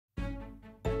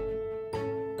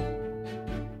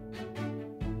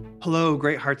Hello,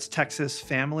 Great Hearts Texas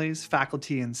families,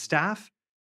 faculty, and staff,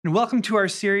 and welcome to our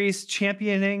series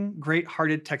Championing Great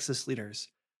Hearted Texas Leaders.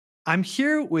 I'm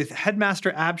here with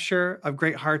Headmaster Absher of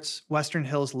Great Hearts Western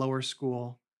Hills Lower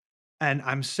School, and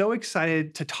I'm so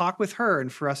excited to talk with her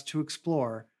and for us to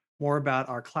explore more about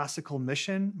our classical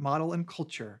mission, model, and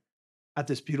culture at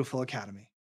this beautiful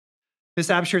academy. Ms.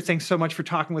 Absher, thanks so much for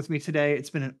talking with me today. It's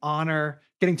been an honor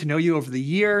getting to know you over the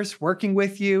years, working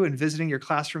with you, and visiting your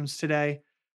classrooms today.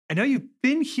 I know you've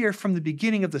been here from the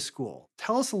beginning of the school.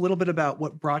 Tell us a little bit about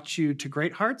what brought you to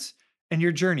Great Hearts and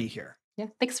your journey here. Yeah,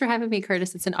 thanks for having me,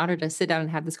 Curtis. It's an honor to sit down and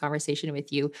have this conversation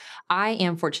with you. I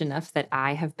am fortunate enough that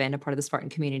I have been a part of the Spartan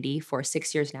community for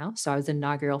 6 years now. So I was an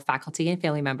inaugural faculty and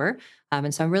family member.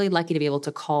 And so I'm really lucky to be able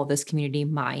to call this community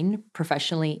mine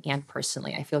professionally and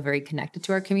personally. I feel very connected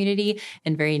to our community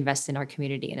and very invested in our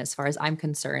community. And as far as I'm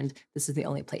concerned, this is the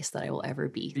only place that I will ever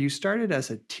be. You started as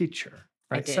a teacher,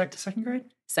 right? I did. Second grade?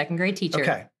 Second grade teacher.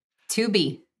 Okay.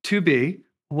 2B. 2B.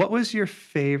 What was your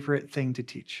favorite thing to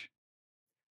teach?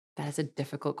 That is a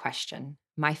difficult question.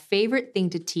 My favorite thing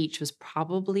to teach was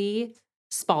probably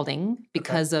Spalding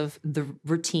because of the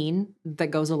routine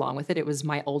that goes along with it. It was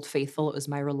my old faithful. It was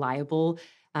my reliable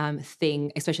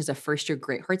thing, especially as a first-year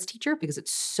Great Hearts teacher, because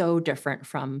it's so different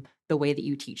from the way that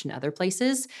you teach in other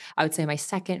places. I would say my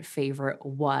second favorite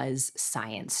was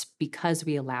science because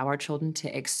we allow our children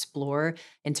to explore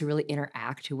and to really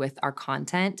interact with our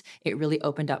content. It really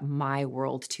opened up my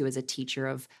world too as a teacher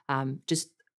of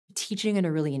just teaching in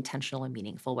a really intentional and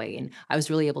meaningful way. And I was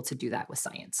really able to do that with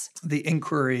science. The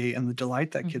inquiry and the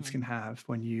delight that kids can have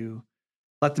when you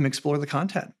let them explore the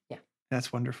content. Yeah.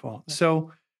 That's wonderful. Yeah.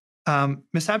 So,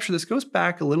 Ms. Absher, this goes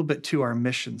back a little bit to our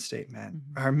mission statement.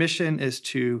 Our mission is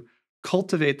to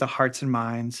cultivate the hearts and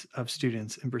minds of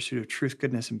students in pursuit of truth,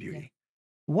 goodness, and beauty.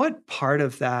 Yeah. What part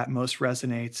of that most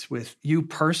resonates with you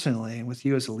personally and with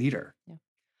you as a leader? Yeah.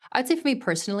 I'd say for me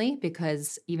personally,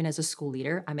 because even as a school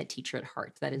leader, I'm a teacher at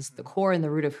heart. That is the core and the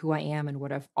root of who I am, and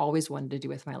what I've always wanted to do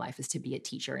with my life is to be a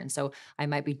teacher. And so I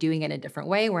might be doing it in a different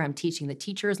way where I'm teaching the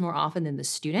teachers more often than the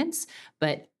students,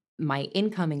 but my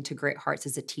incoming to Great Hearts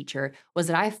as a teacher was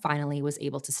that I finally was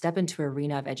able to step into an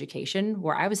arena of education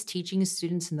where I was teaching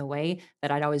students in the way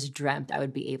that I'd always dreamt I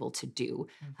would be able to do.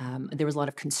 There was a lot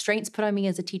of constraints put on me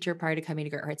as a teacher prior to coming to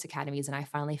Great Hearts Academies, and I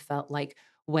finally felt like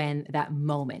when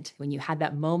you had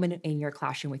that moment in your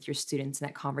classroom with your students and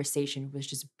that conversation was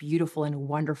just beautiful and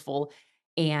wonderful.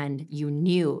 And you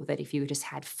knew that if you just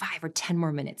had 5 or 10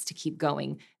 more minutes to keep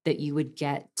going, that you would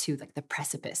get to like the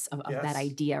precipice of that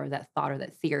idea or that thought or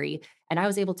that theory. And I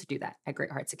was able to do that at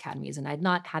Great Hearts Academies. And I'd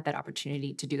not had that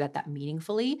opportunity to do that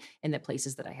meaningfully in the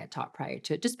places that I had taught prior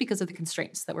to it, just because of the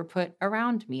constraints that were put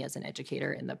around me as an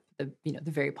educator in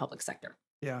the very public sector.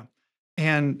 Yeah.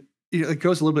 And it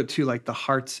goes a little bit to like the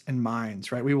hearts and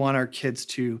minds, right? We want our kids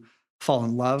to fall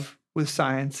in love with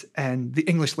science and the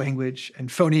English language and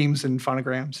phonemes and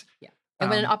phonograms. Yeah. And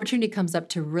when an opportunity comes up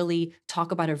to really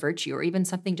talk about a virtue or even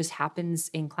something just happens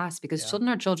in class, because children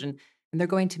are children and they're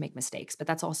going to make mistakes, but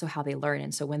that's also how they learn.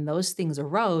 And so when those things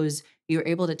arose, you're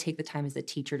able to take the time as a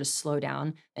teacher to slow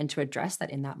down and to address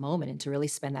that in that moment and to really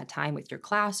spend that time with your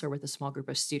class or with a small group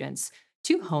of students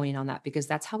to hone in on that, because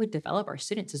that's how we develop our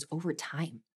students is over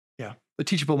time. Yeah. The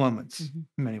teachable moments in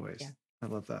many ways. Yeah. I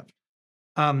love that.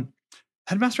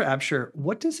 Headmaster Absher,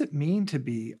 what does it mean to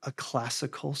be a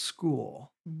classical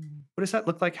school? What does that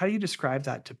look like? How do you describe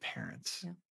that to parents?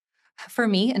 Yeah. For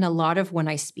me, and a lot of when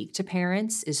I speak to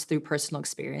parents is through personal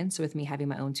experience. So with me having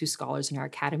my own 2 scholars in our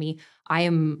academy,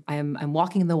 I'm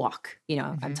walking the walk.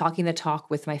 I'm talking the talk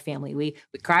with my family. We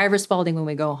cry over Spalding when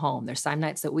we go home. There's some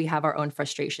nights that we have our own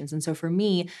frustrations. And so for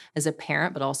me, as a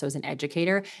parent, but also as an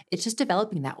educator, it's just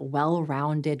developing that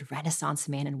well-rounded Renaissance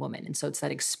man and woman. And so it's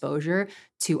that exposure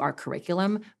to our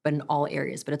curriculum, but in all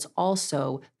areas. But it's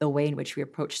also the way in which we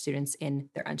approach students in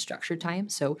their unstructured time.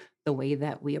 So the way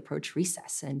that we approach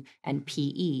recess and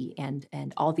PE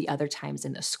and all the other times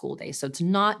in the school day. So it's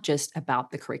not just about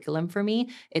the curriculum for me.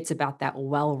 It's about that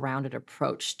well-rounded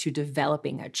approach to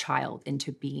developing a child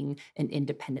into being an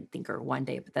independent thinker one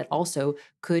day, but that also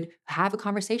could have a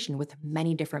conversation with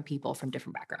many different people from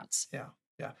different backgrounds. Yeah.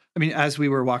 Yeah. I mean, as we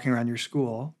were walking around your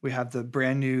school, we have the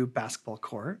brand new basketball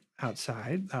court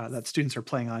outside that students are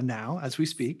playing on now as we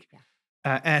speak.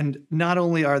 Yeah. And not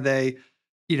only are they,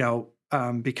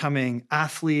 becoming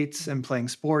athletes and playing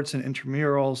sports and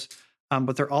intramurals,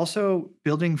 but they're also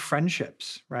building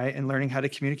friendships, right? And learning how to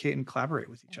communicate and collaborate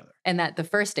with each other. And that the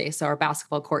first day, so our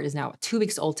basketball court is now 2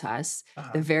 weeks old to us.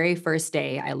 The very first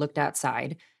day I looked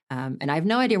outside, And I have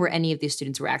no idea where any of these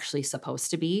students were actually supposed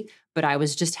to be, but I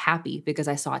was just happy because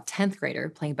I saw a 10th grader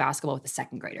playing basketball with a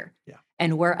second grader. Yeah.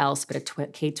 And where else but a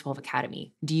K-12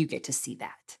 academy do you get to see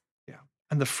that? Yeah.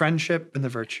 And the friendship and the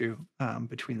virtue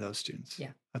between those students.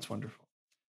 Yeah. That's wonderful.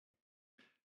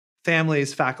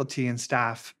 Families, faculty, and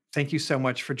staff, thank you so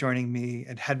much for joining me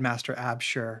and Headmaster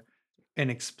Absher in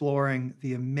exploring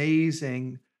the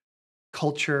amazing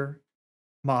culture,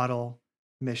 model,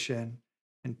 mission,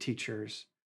 and teachers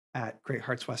at Great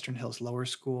Hearts Western Hills Lower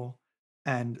School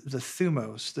and the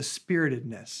thumos, the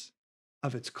spiritedness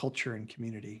of its culture and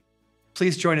community.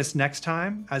 Please join us next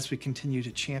time as we continue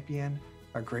to champion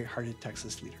our great-hearted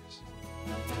Texas leaders.